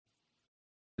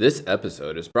This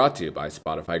episode is brought to you by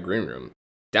Spotify Green Room.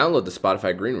 Download the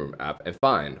Spotify Green Room app and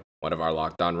find one of our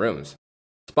Locked On rooms.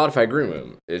 Spotify Green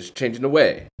Room is changing the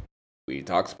way we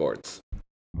talk sports.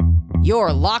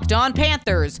 You're Locked On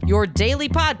Panthers, your daily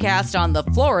podcast on the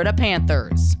Florida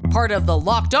Panthers. Part of the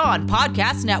Locked On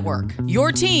Podcast Network,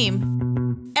 your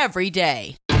team every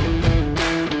day.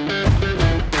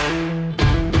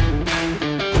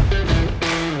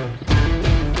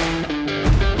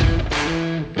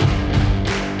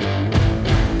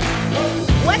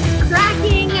 What's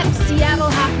cracking, Seattle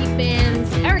hockey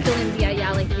fans? Erica Lindsay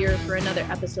Ayala here for another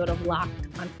episode of Locked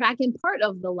On Kraken, part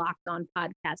of the Locked On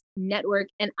Podcast Network.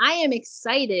 And I am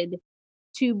excited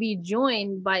to be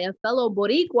joined by a fellow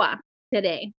Boricua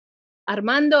today,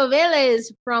 Armando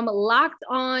Velez from Locked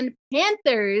On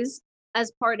Panthers,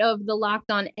 as part of the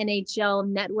Locked On NHL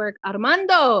Network.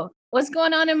 Armando, what's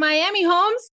going on in Miami,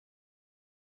 Holmes?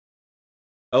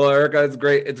 Hello, Erica. It's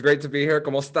great to be here.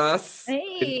 ¿Cómo estás?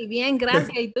 Hey, bien,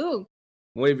 gracias. ¿Y tú?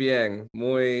 Muy bien.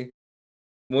 Muy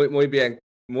bien.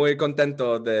 Muy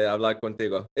contento de hablar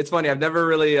contigo. It's funny. I've never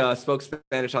really spoke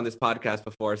Spanish on this podcast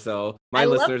before, so my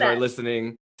listeners are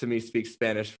listening to me speak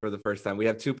Spanish for the first time. We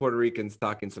have two Puerto Ricans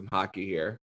talking some hockey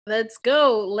here. Let's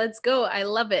go. I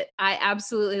love it. I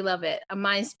absolutely love it.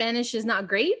 My Spanish is not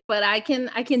great, but I can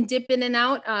dip in and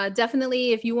out.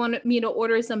 Definitely, if you want me to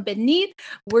order some pernil,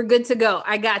 we're good to go.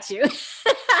 I got you.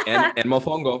 and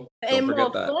mofongo. Don't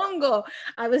forget that.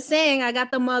 I was saying I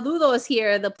got the maduros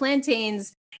here, the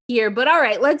plantains here. But all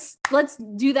right, let's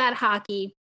do that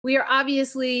hockey. We are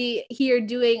obviously here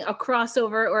doing a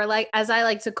crossover, or like as I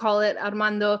like to call it,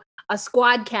 Armando, a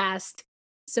squad cast.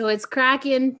 So it's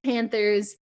Kraken,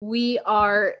 Panthers. We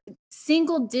are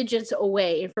single digits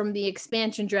away from the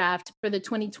expansion draft for the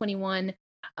 2021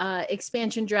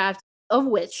 expansion draft, of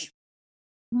which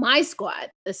my squad,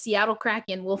 the Seattle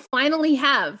Kraken, will finally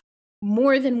have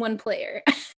more than one player.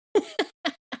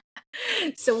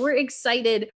 So we're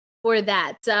excited for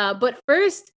that. But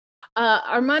first,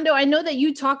 Armando, I know that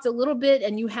you talked a little bit,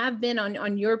 and you have been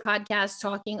on your podcast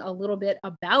talking a little bit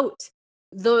about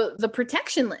the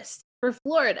protection list for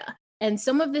Florida and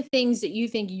some of the things that you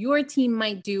think your team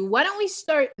might do. Why don't we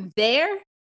start there,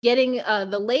 getting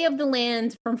the lay of the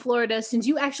land from Florida, since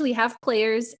you actually have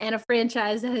players and a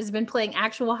franchise that has been playing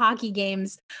actual hockey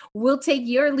games. We'll take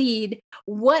your lead.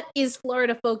 What is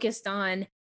Florida focused on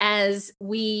as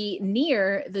we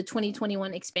near the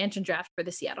 2021 expansion draft for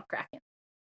the Seattle Kraken?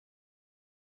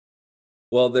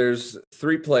 Well, there's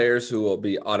three players who will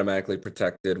be automatically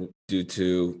protected due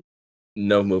to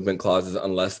no movement clauses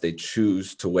unless they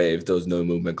choose to waive those no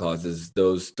movement clauses.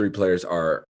 Those three players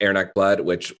are Aaron Ekblad,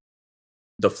 which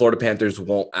the Florida Panthers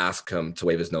won't ask him to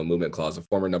waive his no movement clause, a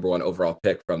former number one overall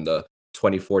pick from the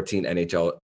 2014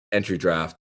 NHL entry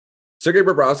draft. Sergei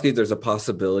Bobrovsky, there's a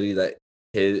possibility that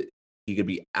he could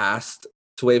be asked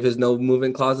to waive his no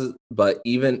movement clauses, but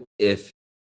even if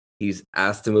he's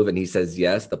asked to move and he says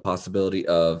yes, the possibility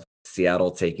of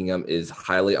Seattle taking him is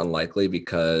highly unlikely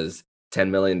because $10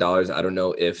 million. I don't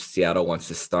know if Seattle wants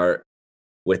to start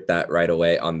with that right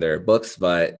away on their books,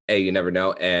 but hey, you never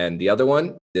know. And the other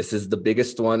one, this is the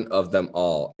biggest one of them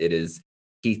all. It is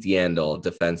Keith Yandle,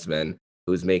 defenseman,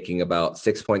 who's making about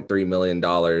 $6.3 million.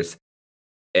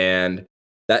 And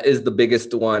that is the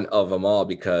biggest one of them all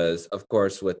because, of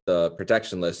course, with the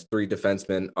protection list, 3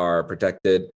 defensemen are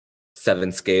protected,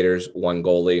 7 skaters, 1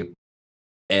 goalie.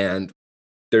 And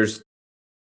there's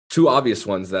 2 obvious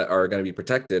ones that are going to be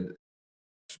protected.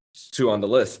 2 on the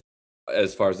list.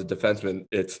 As far as the defenseman,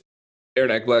 it's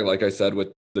Aaron Ekblad, like I said,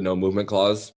 with the no movement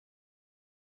clause.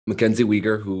 Mackenzie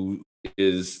Weegar, who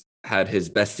had his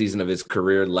best season of his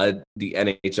career, led the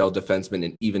NHL defenseman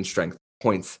in even strength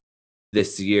points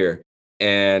this year.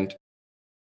 And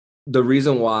the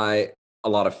reason why a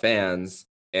lot of fans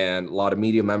and a lot of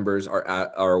media members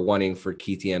are wanting for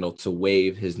Keith Yandle to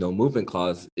waive his no movement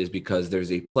clause is because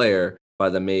there's a player by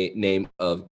the name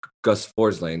of Gus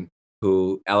Forsling,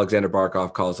 who Alexander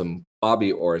Barkov calls him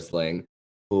Bobby Orsling,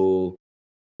 who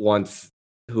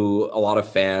a lot of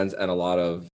fans and a lot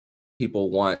of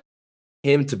people want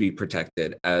him to be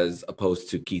protected as opposed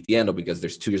to Keith Yandle because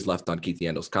there's 2 years left on Keith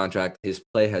Yandle's contract. His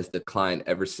play has declined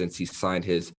ever since he signed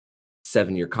his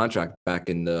 7-year contract back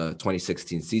in the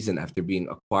 2016 season after being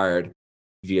acquired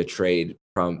via trade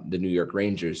from the New York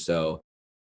Rangers. So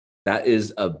that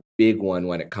is a big one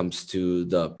when it comes to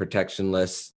the protection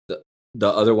list. The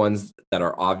other ones that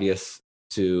are obvious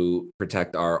to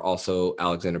protect are also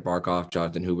Alexander Barkov,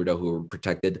 Jonathan Huberdeau, who were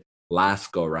protected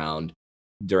last go round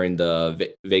during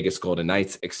the Vegas Golden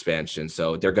Knights expansion.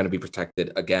 So they're going to be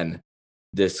protected again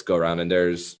this go round. And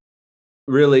there's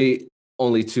really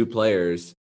only 2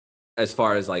 players as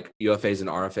far as like UFAs and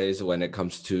RFAs when it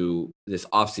comes to this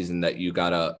offseason that you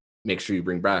gotta make sure you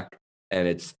bring back. And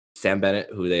it's Sam Bennett,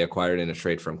 who they acquired in a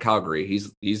trade from Calgary.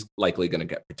 He's likely going to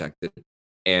get protected.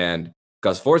 And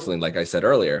Gus Forsling, like I said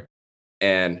earlier.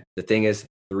 And the thing is,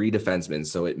 3 defensemen.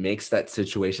 So it makes that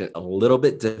situation a little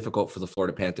bit difficult for the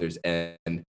Florida Panthers.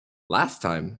 And last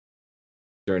time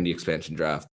during the expansion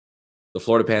draft, the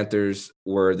Florida Panthers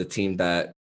were the team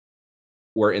that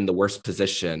were in the worst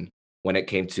position when it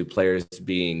came to players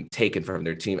being taken from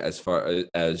their team, as far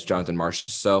as Jonathan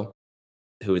Marchessault,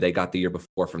 who they got the year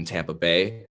before from Tampa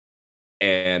Bay,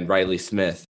 and Riley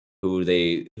Smith, who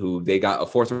they got a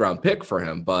 4th round pick for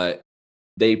him, but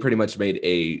they pretty much made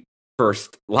a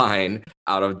first line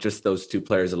out of just those 2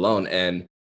 players alone. And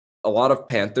a lot of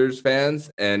Panthers fans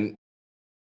a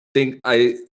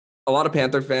lot of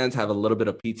Panther fans have a little bit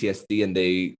of PTSD, and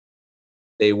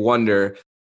they wonder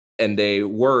and they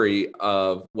worry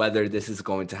of whether this is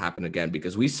going to happen again,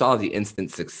 because we saw the instant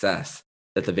success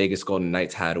that the Vegas Golden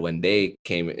Knights had when they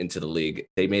came into the league.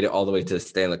 They made it all the way to the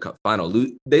Stanley Cup final.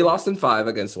 They lost in 5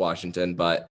 against Washington,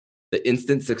 but the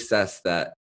instant success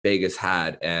that Vegas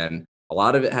had, and a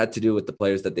lot of it had to do with the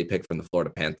players that they picked from the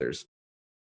Florida Panthers.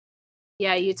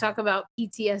 Yeah, you talk about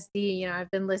PTSD. I've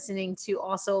been listening to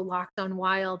also Locked on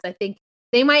Wild. I think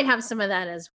they might have some of that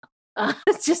as well.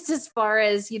 Just as far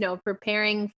as,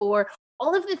 preparing for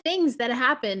all of the things that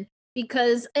happen,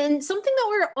 and something that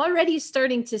we're already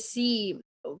starting to see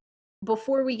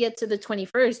before we get to the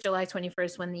 21st, July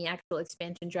 21st, when the actual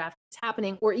expansion draft is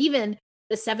happening, or even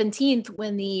the 17th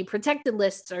when the protected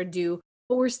lists are due.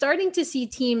 But we're starting to see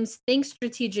teams think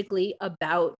strategically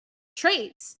about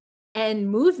trades and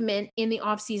movement in the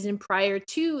offseason prior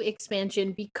to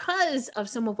expansion because of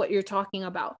some of what you're talking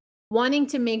about. Wanting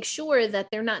to make sure that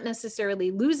they're not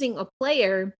necessarily losing a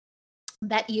player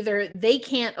that either they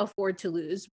can't afford to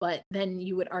lose, but then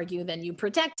you would argue then you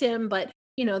protect him. But,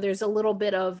 there's a little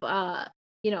bit of,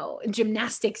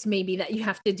 gymnastics maybe that you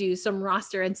have to do, some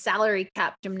roster and salary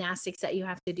cap gymnastics that you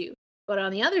have to do. But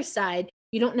on the other side,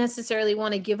 you don't necessarily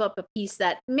want to give up a piece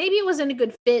that maybe it wasn't a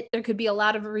good fit. There could be a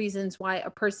lot of reasons why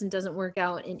a person doesn't work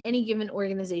out in any given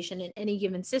organization, in any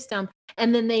given system,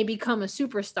 and then they become a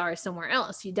superstar somewhere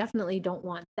else. You definitely don't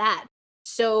want that.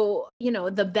 So,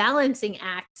 the balancing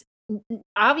act,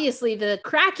 obviously the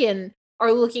Kraken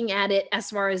are looking at it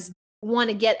as far as want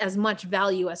to get as much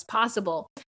value as possible.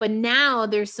 But now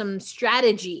there's some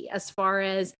strategy as far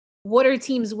as what are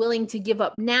teams willing to give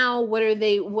up now? What are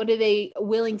they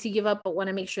willing to give up but want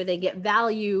to make sure they get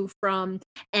value from?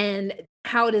 And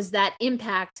how does that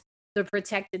impact the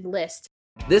protected list?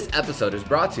 This episode is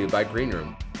brought to you by Green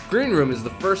Room. Green Room is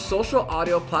the first social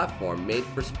audio platform made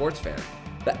for sports fans.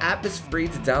 The app is free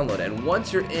to download, and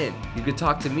once you're in, you can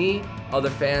talk to me, other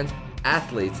fans,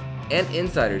 athletes, and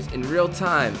insiders in real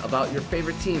time about your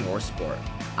favorite team or sport.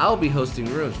 I'll be hosting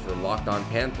rooms for Locked On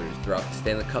Panthers throughout the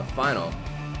Stanley Cup final,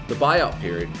 the buyout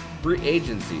period, free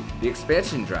agency, the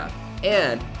expansion draft,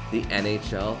 and the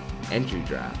NHL entry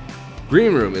draft.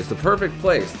 Green Room is the perfect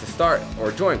place to start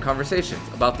or join conversations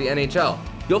about the NHL.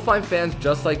 You'll find fans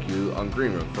just like you on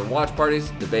Green Room for watch parties,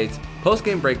 debates,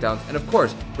 post-game breakdowns, and of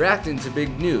course, reacting to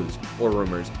big news or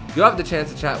rumors. You'll have the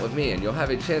chance to chat with me, and you'll have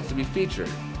a chance to be featured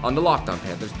on the Locked On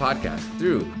Panthers podcast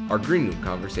through our Green Room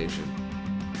conversation.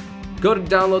 Go to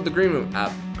download the Green Room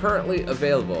app, currently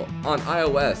available on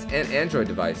iOS and Android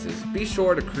devices. Be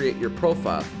sure to create your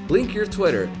profile, link your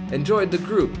Twitter, and join the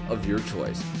group of your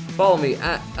choice. Follow me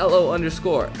at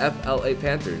LO_FLA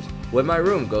Panthers when my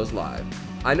room goes live.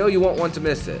 I know you won't want to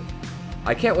miss it.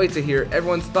 I can't wait to hear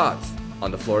everyone's thoughts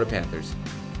on the Florida Panthers.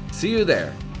 See you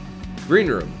there. Green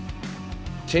Room,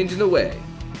 changing the way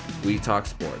we talk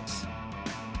sports.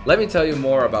 Let me tell you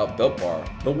more about Built Bar,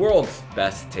 the world's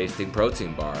best tasting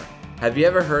protein bar. Have you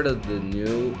ever heard of the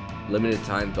new limited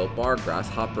time Built Bar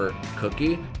Grasshopper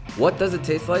Cookie? What does it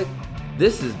taste like?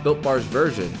 This is Built Bar's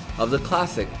version of the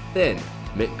classic thin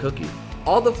mint cookie.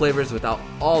 All the flavors without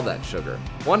all that sugar.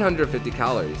 150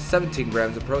 calories, 17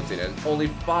 grams of protein, and only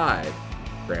 5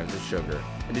 grams of sugar.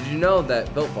 And did you know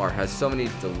that Built Bar has so many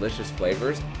delicious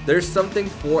flavors? There's something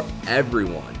for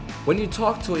everyone. When you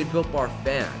talk to a Built Bar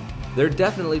fan, they're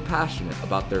definitely passionate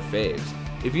about their faves.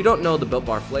 If you don't know the Built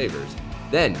Bar flavors,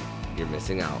 then you're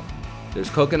missing out. There's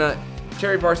coconut,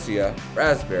 cherry barcia,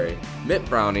 raspberry, mint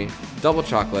brownie, double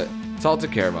chocolate,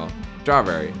 salted caramel,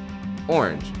 strawberry,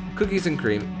 orange, cookies and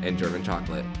cream, and German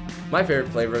chocolate. My favorite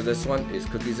flavor of this one is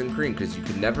cookies and cream because you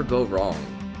can never go wrong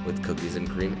with cookies and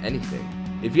cream anything.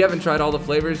 If you haven't tried all the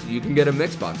flavors, you can get a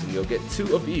mix box and you'll get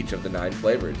 2 of each of the 9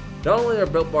 flavors. Not only are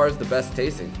Built Bars the best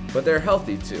tasting, but they're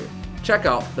healthy too. Check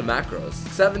out the macros,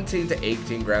 17 to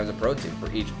 18 grams of protein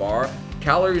for each bar,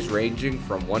 Calories ranging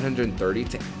from 130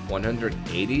 to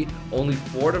 180, only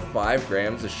 4 to 5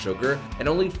 grams of sugar, and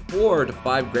only 4 to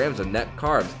 5 grams of net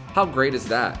carbs. How great is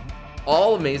that?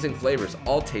 All amazing flavors,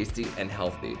 all tasty and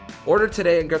healthy. Order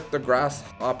today and get the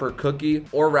grasshopper cookie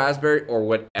or raspberry or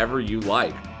whatever you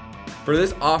like. For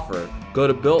this offer, go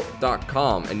to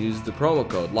built.com and use the promo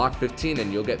code LOCK15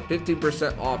 and you'll get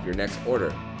 15% off your next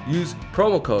order. Use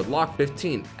promo code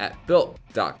LOCK15 at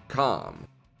built.com.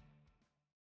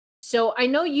 So I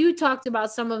know you talked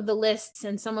about some of the lists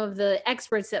and some of the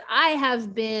experts that I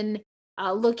have been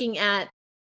looking at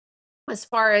as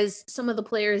far as some of the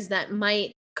players that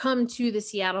might come to the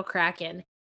Seattle Kraken.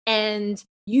 And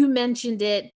you mentioned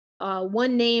it.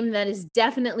 One name that is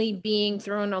definitely being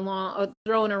thrown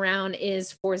around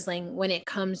is Forsling when it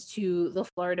comes to the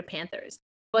Florida Panthers.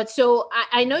 But so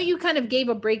I know you kind of gave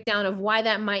a breakdown of why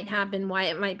that might happen, why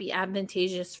it might be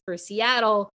advantageous for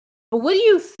Seattle. But what do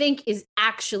you think is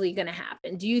actually going to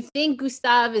happen? Do you think Gus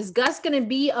going to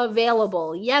be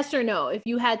available? Yes or no? If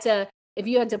you had to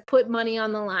put money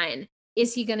on the line,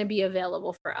 is he going to be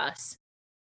available for us?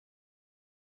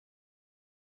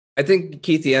 I think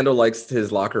Keith Yandle likes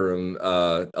his locker room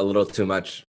a little too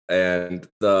much. And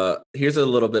here's a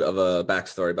little bit of a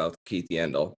backstory about Keith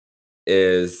Yandle.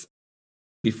 Is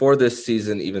before this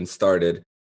season even started,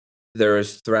 there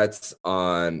was threats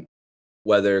on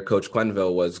whether Coach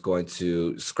Quenneville was going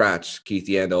to scratch Keith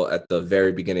Yandle at the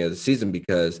very beginning of the season,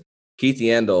 because Keith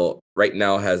Yandle right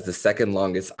now has the second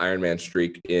longest Ironman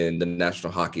streak in the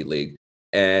National Hockey League.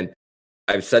 And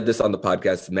I've said this on the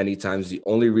podcast many times. The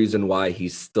only reason why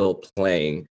he's still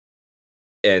playing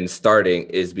and starting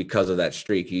is because of that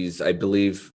streak. He's, I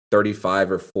believe,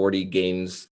 35 or 40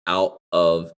 games out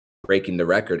of breaking the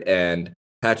record. And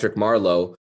Patrick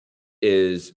Marleau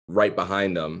is right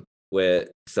behind him.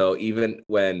 So even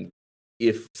when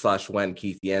Keith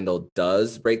Yandle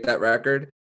does break that record,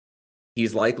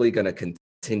 he's likely going to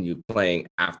continue playing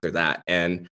after that.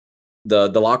 And the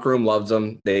locker room loves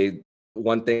him.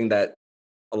 One thing that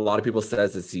a lot of people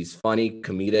says is he's funny,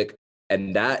 comedic,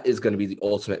 and that is going to be the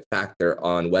ultimate factor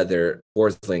on whether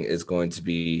Forsling is going to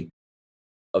be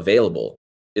available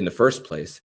in the first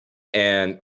place.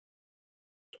 And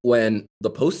when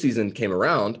the postseason came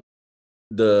around,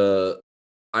 the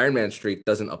Ironman streak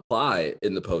doesn't apply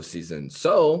in the postseason.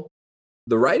 So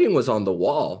the writing was on the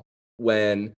wall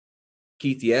when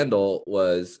Keith Yandle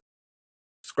was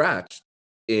scratched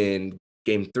in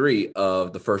Game 3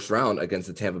 of the first round against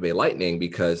the Tampa Bay Lightning,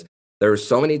 because there were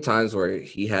so many times where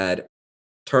he had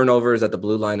turnovers at the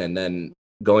blue line, and then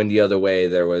going the other way,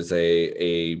 there was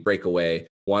a breakaway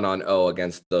 1-on-0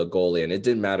 against the goalie, and it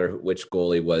didn't matter which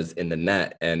goalie was in the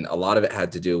net. And a lot of it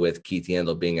had to do with Keith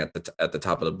Yandle being at the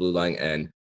top of the blue line and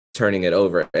turning it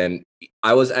over. And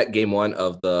I was at Game 1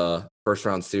 of the first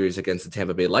round series against the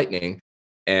Tampa Bay Lightning,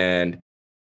 and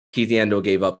Keith Yandle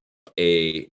gave up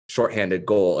a shorthanded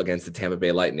goal against the Tampa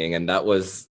Bay Lightning. And that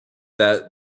was that.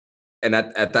 And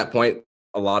at that point,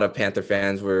 a lot of Panther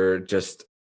fans were just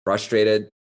frustrated,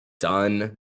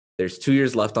 done. There's 2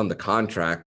 years left on the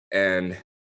contract. And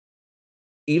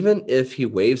even if he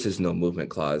waives his no movement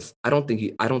clause, I don't think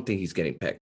he's getting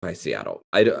picked by Seattle.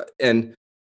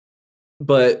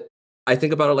 But I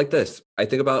think about it like this. I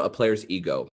think about a player's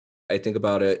ego. I think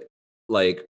about it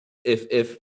like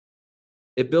if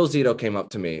Bill Zito came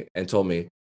up to me and told me,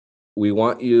 we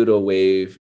want you to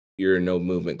waive your no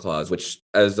movement clause, which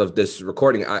as of this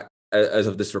recording,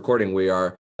 we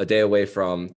are a day away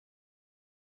from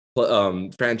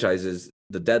franchises,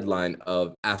 the deadline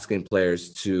of asking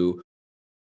players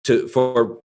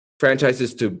for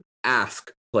franchises to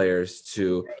ask players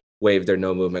to waive their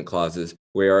no movement clauses.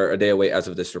 We are a day away as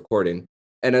of this recording.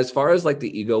 And as far as like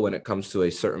the ego when it comes to a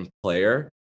certain player,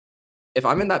 if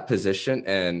I'm in that position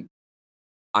and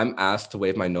I'm asked to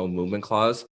waive my no movement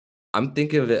clause, I'm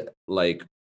thinking of it like,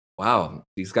 wow,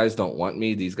 these guys don't want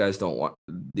me. These guys don't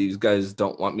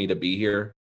want me to be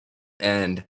here.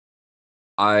 And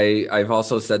I've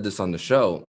also said this on the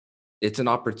show. It's an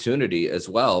opportunity as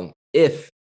well. If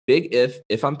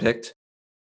I'm picked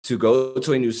to go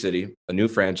to a new city, a new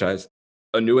franchise,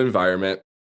 a new environment,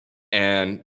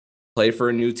 and play for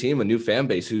a new team, a new fan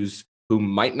base who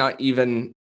might not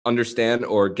even understand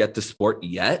or get the sport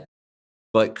yet,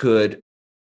 but could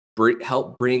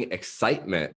help bring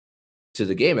excitement to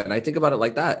the game. And I think about it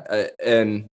like that.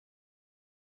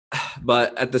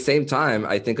 But at the same time,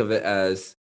 I think of it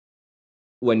as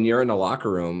when you're in a locker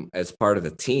room as part of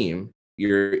a team,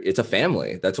 it's a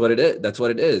family. That's what it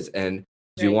is. And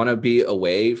do you want to be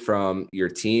away from your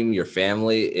team, your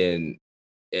family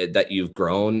that you've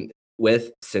grown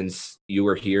with since you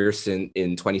were here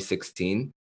in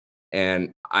 2016?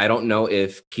 And I don't know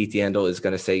if Keith Yandle is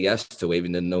going to say yes to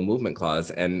waiving the no movement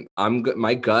clause. And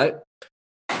my gut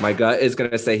is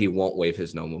going to say he won't waive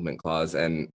his no movement clause.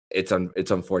 And it's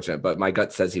unfortunate, but my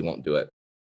gut says he won't do it.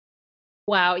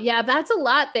 Wow. Yeah, that's a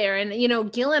lot there. And,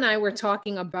 Gil and I were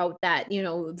talking about that,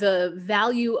 the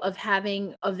value of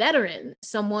having a veteran,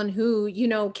 someone who,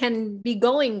 can be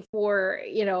going for,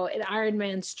 an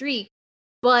Ironman streak.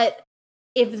 But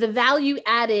if the value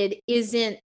added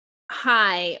isn't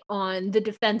high on the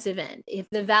defensive end, if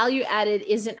the value added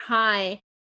isn't high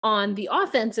on the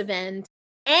offensive end,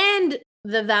 and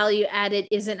the value added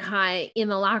isn't high in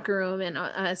the locker room and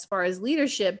as far as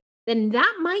leadership, then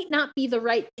that might not be the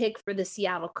right pick for the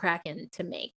Seattle Kraken to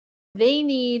make.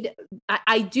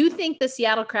 I do think the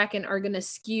Seattle Kraken are going to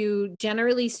skew,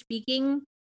 generally speaking,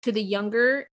 to the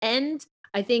younger end.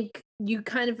 I think you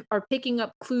kind of are picking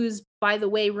up clues by the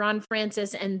way Ron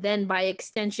Francis and then by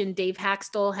extension Dave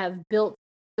Haxtell have built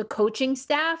the coaching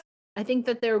staff. I think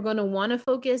that they're going to want to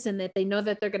focus and that they know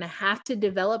that they're going to have to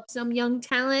develop some young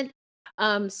talent.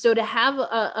 So to have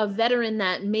a veteran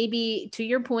that maybe, to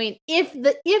your point, if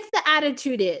the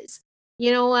attitude is,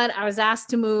 you know what, I was asked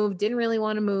to move, didn't really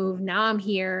want to move, now I'm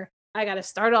here, I got to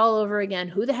start all over again.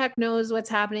 Who the heck knows what's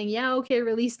happening? Yeah, okay,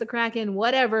 release the Kraken,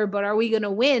 whatever, but are we going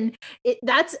to win?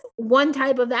 That's one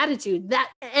type of attitude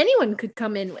that anyone could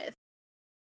come in with.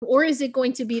 Or is it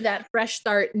going to be that fresh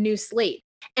start, new slate?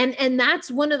 And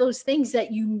that's one of those things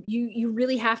that you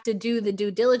really have to do the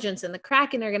due diligence, and the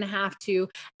Kraken are going to have to,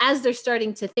 as they're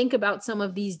starting to think about some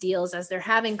of these deals, as they're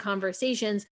having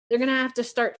conversations, they're going to have to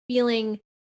start feeling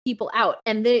people out,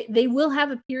 and they will have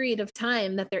a period of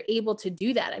time that they're able to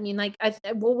do that. I mean,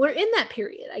 we're in that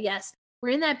period, I guess. We're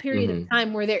in that period of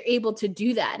time where they're able to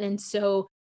do that. And so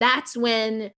that's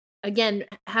when, again,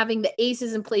 having the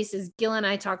aces in places, Gil and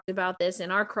I talked about this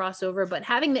in our crossover, but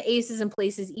having the aces in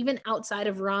places, even outside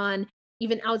of Ron,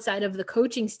 even outside of the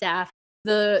coaching staff,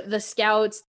 the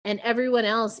scouts and everyone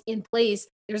else in place,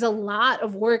 there's a lot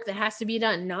of work that has to be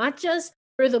done, not just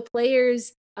for the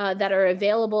players that are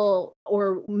available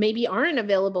or maybe aren't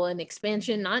available in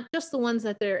expansion, not just the ones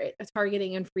that they're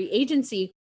targeting in free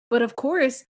agency, but of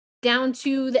course, down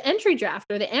to the entry draft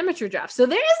or the amateur draft. So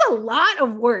there is a lot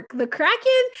of work. The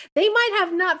Kraken, they might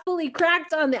have not fully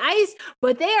cracked on the ice,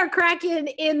 but they are cracking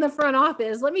in the front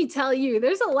office. Let me tell you,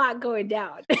 there's a lot going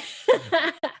down.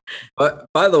 But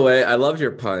by the way, I love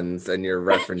your puns and your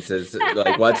references,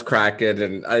 like what's Kraken,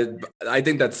 and I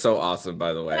think that's so awesome,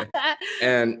 by the way.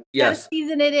 And yes,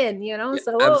 season it in,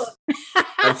 so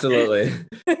absolutely.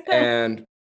 And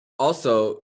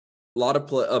also a lot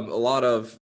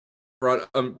of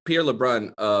Pierre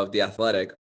LeBrun of The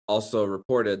Athletic also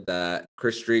reported that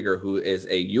Chris Driedger, who is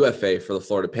a UFA for the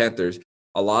Florida Panthers,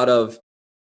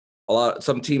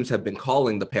 some teams have been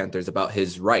calling the Panthers about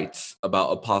his rights,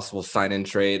 about a possible sign-in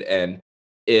trade. And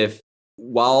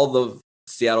while the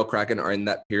Seattle Kraken are in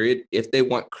that period, if they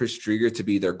want Chris Driedger to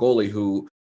be their goalie, who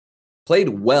played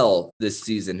well this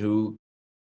season, who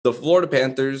the Florida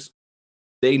Panthers,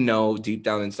 they know deep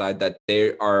down inside that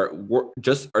they're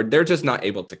just not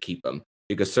able to keep him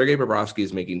because Sergei Bobrovsky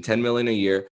is making $10 million a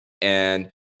year, and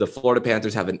the Florida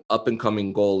Panthers have an up and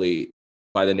coming goalie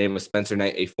by the name of Spencer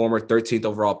Knight, a former 13th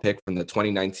overall pick from the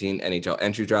 2019 NHL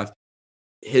entry draft.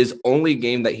 His only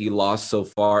game that he lost so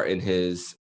far in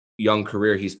his young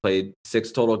career, he's played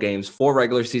 6 total games, 4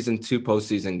 regular season, 2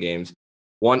 postseason games,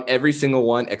 won every single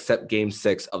one except game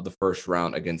 6 of the first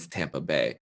round against Tampa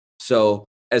Bay. So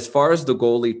as far as the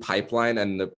goalie pipeline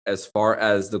and as far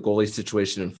as the goalie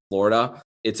situation in Florida,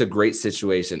 it's a great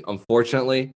situation.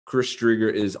 Unfortunately, Chris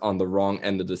Driedger is on the wrong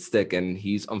end of the stick, and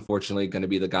he's unfortunately going to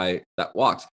be the guy that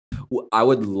walks. I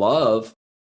would love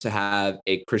to have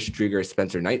a Chris Driedger,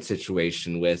 Spencer Knight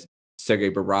situation with Sergei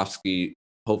Bobrovsky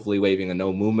hopefully waiving a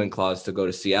no movement clause to go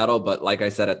to Seattle. But like I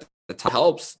said, at the top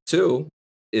helps too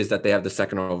is that they have the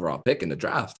 2nd overall pick in the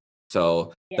draft.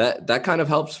 So that kind of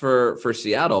helps for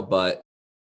Seattle, but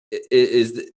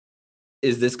is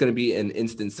this going to be an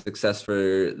instant success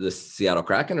for the Seattle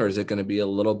Kraken, or is it going to be a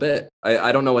little bit?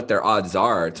 I don't know what their odds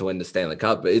are to win the Stanley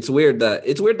Cup, but it's weird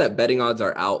that betting odds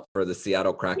are out for the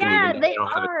Seattle Kraken. Yeah, they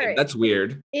are. That's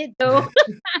weird. It's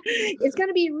going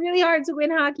to be really hard to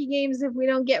win hockey games if we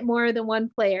don't get more than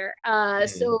one player.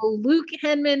 So Luke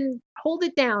Henman, hold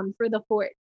it down for the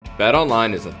fort.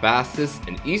 BetOnline is the fastest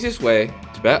and easiest way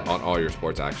to bet on all your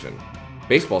sports action.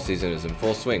 Baseball season is in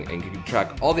full swing, and you can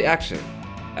track all the action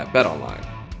at BetOnline.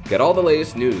 Get all the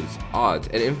latest news, odds,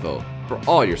 and info for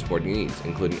all your sporting needs,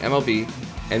 including MLB,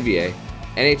 NBA,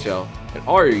 NHL, and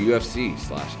all your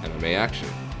UFC/MMA action.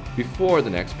 Before the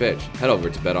next pitch, head over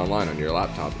to BetOnline on your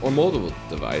laptop or mobile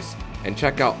device and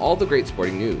check out all the great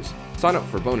sporting news, Sign up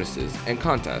for bonuses and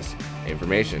contests and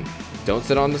information. Don't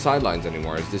sit on the sidelines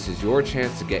anymore, as this is your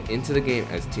chance to get into the game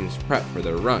as teams prep for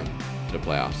their run to the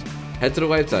playoffs. Head to the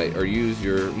website or use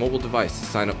your mobile device to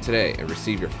sign up today and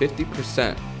receive your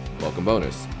 50% welcome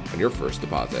bonus on your first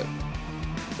deposit.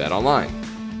 Bet Online,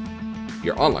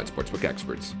 your online sportsbook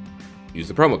experts. Use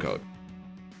the promo code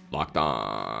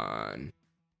LOCKEDON.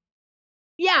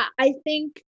 Yeah, I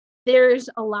think there's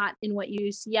a lot in what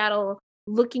you Seattle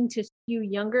looking to skew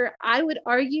younger. I would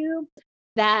argue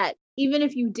that even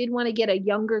if you did want to get a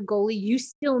younger goalie, you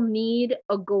still need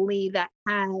a goalie that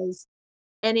has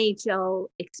NHL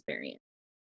experience.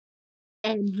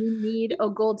 And you need a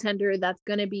goaltender that's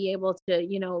going to be able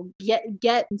to,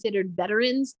 get considered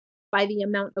veterans by the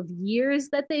amount of years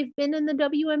that they've been in the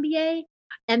WNBA.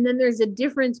 And then there's a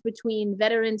difference between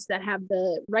veterans that have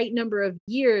the right number of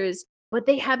years, but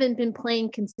they haven't been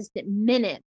playing consistent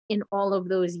minutes in all of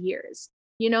those years.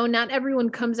 Not everyone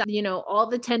comes out, all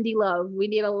the Tendy love. We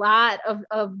need a lot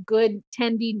of good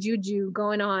Tendy juju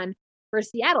going on for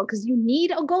Seattle, because you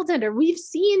need a goaltender. We've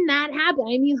seen that happen.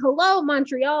 I mean, hello,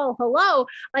 Montreal. Hello.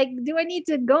 Like, do I need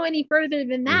to go any further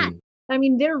than that? I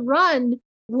mean, their run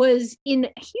was in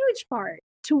huge part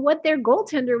to what their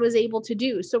goaltender was able to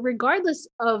do. So regardless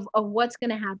of what's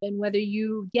going to happen, whether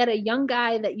you get a young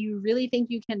guy that you really think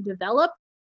you can develop,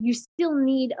 you still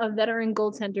need a veteran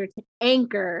goaltender to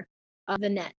anchor the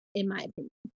net, in my opinion.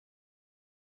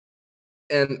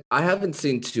 And I haven't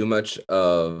seen too much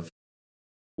of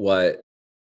what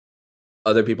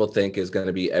other people think is going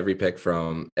to be every pick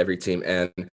from every team.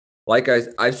 And like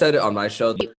I've said it on my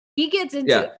show. He gets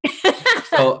into it.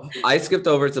 So I skipped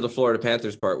over to the Florida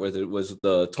Panthers part, where it was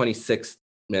the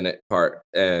 26-minute part.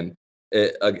 And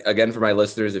again, for my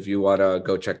listeners, if you want to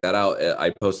go check that out,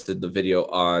 I posted the video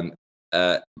on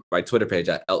my Twitter page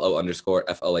at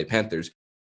LO_FLA Panthers.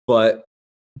 But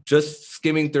just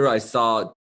skimming through, I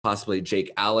saw possibly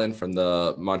Jake Allen from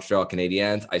the Montreal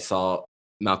Canadiens. I saw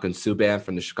Malcolm Subban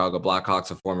from the Chicago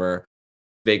Blackhawks, a former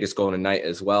Vegas Golden Knight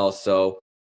as well. So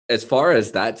as far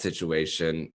as that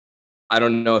situation, I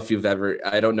don't know if you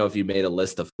made a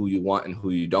list of who you want and who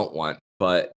you don't want,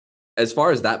 but as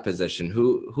far as that position,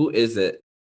 who is it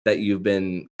that you've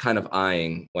been kind of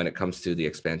eyeing when it comes to the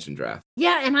expansion draft?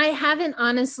 Yeah, and I haven't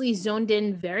honestly zoned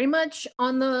in very much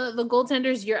on the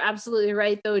goaltenders. You're absolutely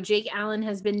right, though. Jake Allen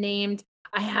has been named.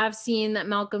 I have seen that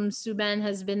Malcolm Subban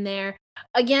has been there.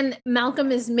 Again,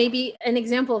 Malcolm is maybe an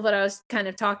example of what I was kind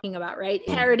of talking about, right?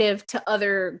 Comparative to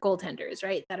other goaltenders,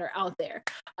 right, that are out there.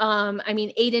 I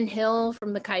mean, Aiden Hill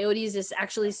from the Coyotes is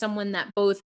actually someone that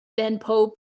both Ben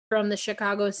Pope from the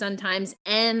Chicago Sun-Times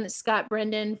and Scott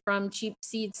Brendan from Cheap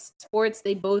Seats Sports,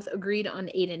 they both agreed on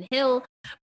Aiden Hill.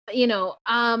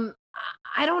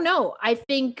 I don't know. I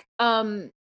think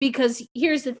because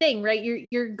here's the thing, right?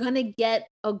 You're gonna get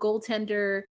a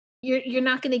goaltender. You're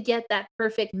not gonna get that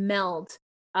perfect meld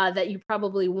that you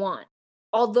probably want.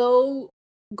 Although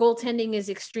goaltending is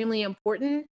extremely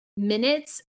important,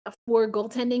 minutes for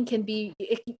goaltending can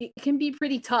be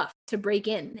pretty tough to break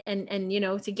in and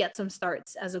to get some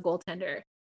starts as a goaltender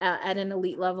at an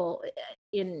elite level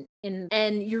and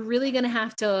you're really going to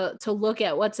have to look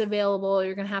at what's available.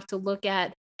 You're going to have to look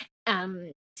at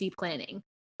planning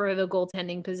for the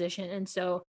goaltending position. And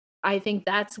so I think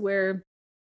that's where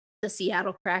the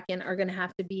Seattle Kraken are going to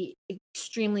have to be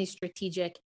extremely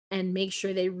strategic and make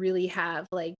sure they really have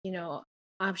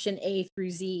option A through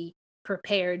Z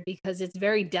prepared, because it's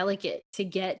very delicate to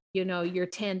get your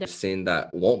tandem. Scene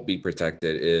that won't be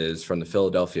protected is from the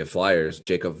Philadelphia Flyers,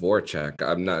 Jacob Voracek.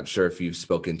 I'm not sure if you've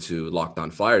spoken to Locked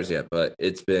On Flyers yet, but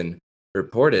it's been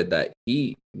reported that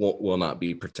he will not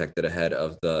be protected ahead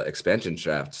of the expansion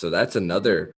draft. So that's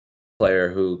another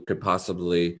player who could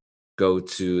possibly go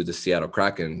to the Seattle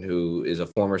Kraken, who is a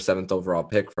former 7th overall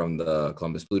pick from the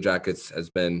Columbus Blue Jackets, has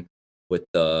been with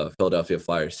the Philadelphia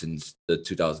Flyers since the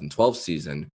 2012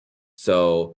 season.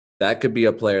 So that could be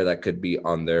a player that could be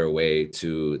on their way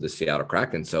to the Seattle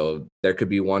Kraken. So there could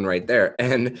be one right there.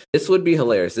 And this would be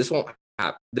hilarious. This won't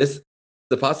happen.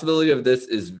 The possibility of this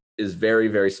is very,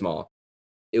 very small.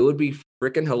 It would be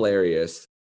freaking hilarious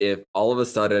if all of a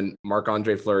sudden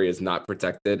Marc-Andre Fleury is not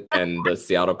protected and the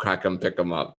Seattle Kraken pick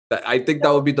him up. I think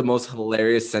that would be the most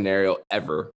hilarious scenario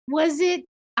ever.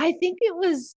 I think it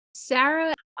was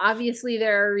Sarah. Obviously,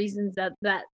 there are reasons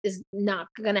that is not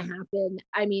going to happen.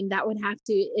 I mean, that would have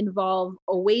to involve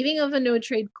a waiving of a no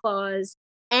trade clause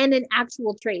and an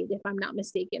actual trade, if I'm not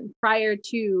mistaken, prior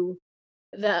to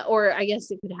or I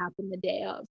guess it could happen the day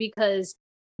of, because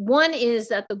one is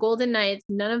that the Golden Knights,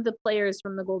 none of the players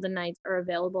from the Golden Knights are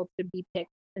available to be picked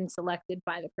and selected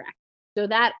by the Kraken. So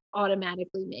that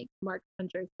automatically makes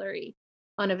Marc-Andre Fleury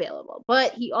unavailable.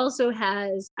 But he also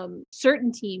has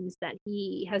certain teams that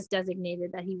he has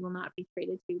designated that he will not be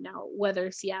traded to. Now,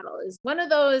 whether Seattle is one of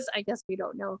those, I guess we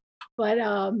don't know. But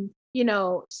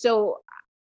so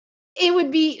it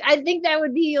would be, I think that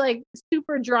would be like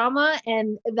super drama,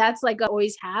 and that's like I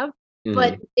always have,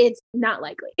 but it's not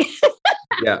likely.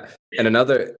 Yeah. And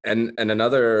another I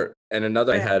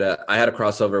had a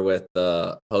crossover with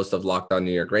the host of Locked On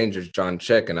New York Rangers, John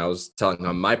Chick, and I was telling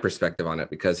him my perspective on it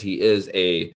because he is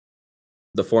a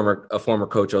former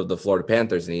coach of the Florida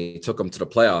Panthers, and he took them to the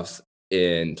playoffs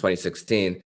in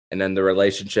 2016, and then the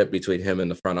relationship between him and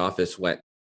the front office went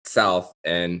south,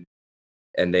 and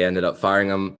they ended up firing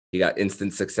him. He got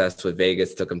instant success with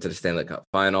Vegas, took him to the Stanley Cup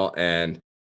final, and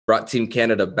brought Team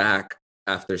Canada back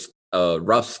after a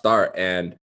rough start,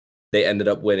 and they ended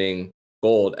up winning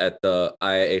gold at the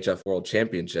IIHF World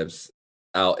Championships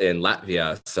out in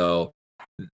Latvia. So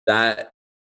that,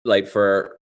 like,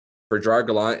 for Gerard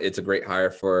Gallant, it's a great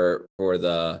hire for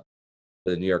the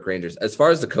New York Rangers. As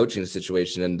far as the coaching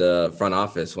situation in the front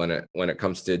office, when it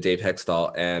comes to Dave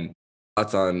Hextall, and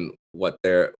thoughts on what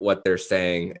they're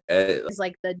saying, it's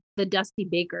like the Dusty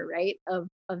Baker, right, of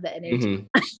the NHL.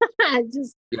 I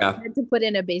just had to put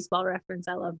in a baseball reference.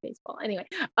 I love baseball anyway.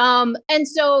 And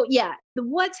so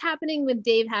what's happening with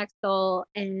Dave Hextall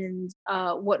and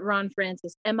what Ron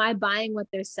Francis, am I buying what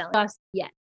they're selling? Just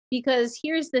yet, because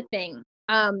here's the thing.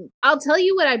 I'll tell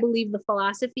you what I believe the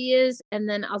philosophy is, and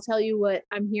then I'll tell you what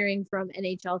I'm hearing from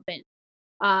NHL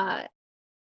fans.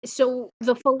 So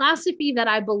the philosophy that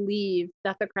I believe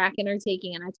that the Kraken are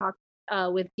taking, and I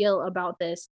talked with Gil about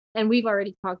this, and we've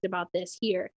already talked about this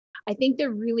here. I think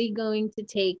they're really going to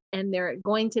take, and they're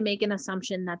going to make an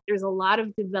assumption that there's a lot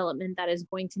of development that is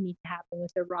going to need to happen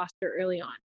with their roster early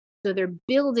on. So they're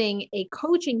building a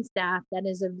coaching staff that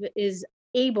is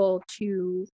able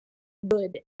to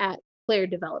good at player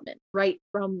development right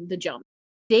from the jump.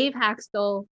 Dave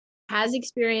Hextall has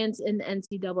experience in the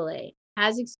NCAA,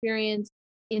 has experience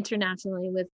internationally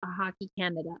with Hockey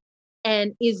Canada,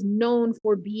 and is known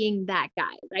for being that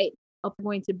guy, right? Up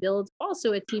going to build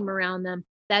also a team around them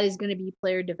that is going to be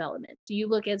player development. So you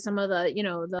look at some of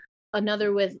the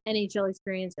another with NHL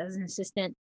experience as an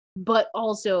assistant, but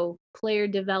also player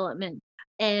development.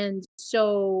 And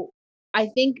so I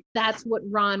think that's what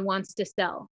Ron wants to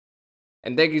sell.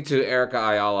 And thank you to Erica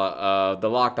Ayala of the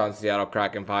Locked On Seattle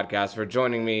Kraken podcast for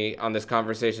joining me on this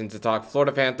conversation to talk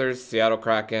Florida Panthers, Seattle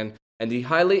Kraken, and the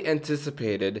highly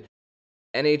anticipated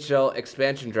NHL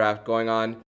expansion draft going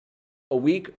on a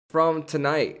week from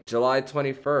tonight, July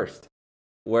 21st,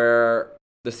 where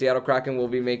the Seattle Kraken will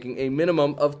be making a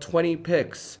minimum of 20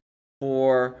 picks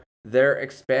for their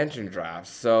expansion draft.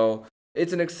 So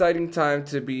it's an exciting time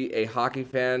to be a hockey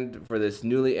fan for this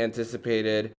newly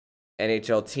anticipated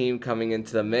NHL team coming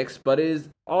into the mix, but it is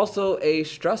also a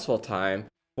stressful time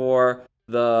for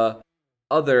the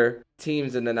other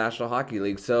teams in the National Hockey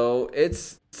League. So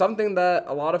it's something that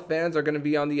a lot of fans are going to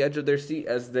be on the edge of their seat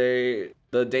as the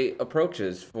date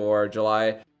approaches for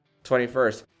July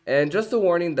 21st. And just a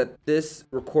warning that this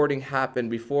recording happened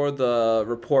before the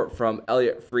report from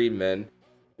Elliot Friedman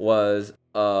was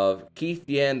of Keith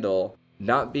Yandle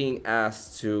not being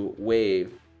asked to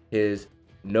waive his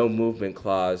no movement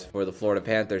clause for the Florida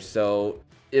Panthers. So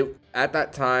at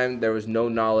that time, there was no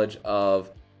knowledge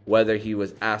of whether he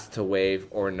was asked to waive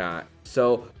or not.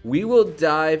 So we will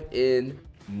dive in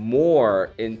more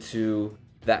into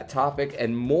that topic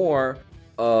and more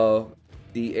of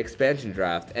the expansion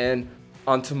draft. And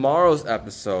on tomorrow's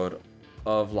episode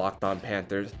of Locked On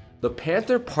Panthers, the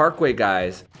Panther Parkway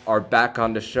guys are back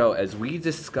on the show as we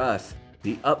discuss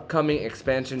the upcoming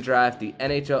expansion draft, the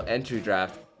NHL entry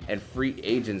draft, and free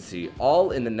agency,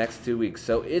 all in the next 2 weeks.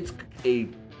 So it's a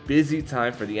busy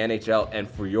time for the NHL and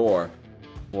for your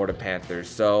Florida Panthers.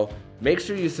 So make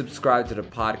sure you subscribe to the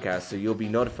podcast so you'll be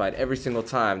notified every single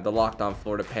time the Locked On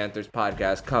Florida Panthers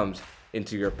podcast comes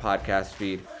into your podcast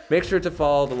feed. Make sure to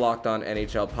follow the Locked On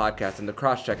NHL podcast and the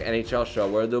Crosscheck NHL show,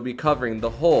 where they'll be covering the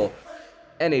whole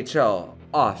NHL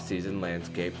off-season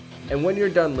landscape. And when you're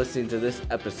done listening to this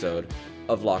episode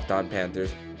of Locked On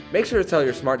Panthers, make sure to tell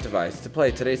your smart device to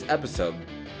play today's episode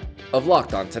of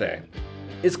Locked On Today.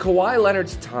 Is Kawhi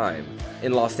Leonard's time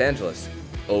in Los Angeles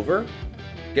over?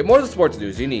 Get more of the sports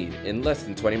news you need in less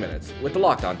than 20 minutes with the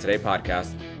Locked On Today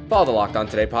podcast. Follow the Locked On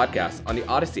Today podcast on the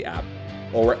Odyssey app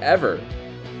or wherever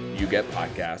you get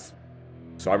podcasts.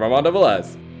 So I'm Armando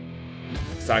Velez,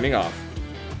 signing off.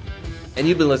 And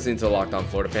you've been listening to the Locked On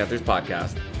Florida Panthers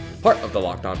podcast, part of the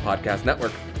Locked On Podcast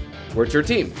Network. We're your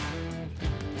team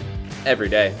every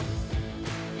day.